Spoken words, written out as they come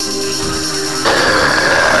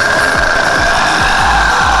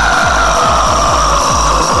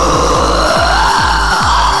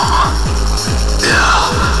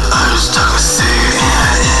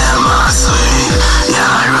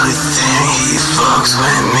fucks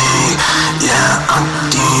with me. Yeah, I'm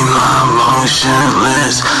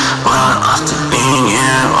emotionless, but I'm off the beam,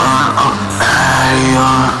 yeah, I'm ready,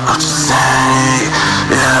 off the sanity.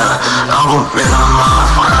 Yeah, I'm gon' build on my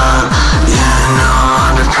pride. Yeah, no,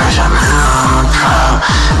 I'm under pressure, man, I'm proud.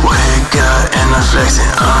 Wake up and I'm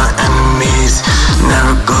flexing on enemies.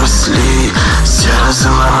 Never go to sleep, jealous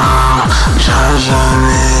of my own, judging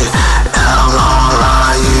me. Alcohol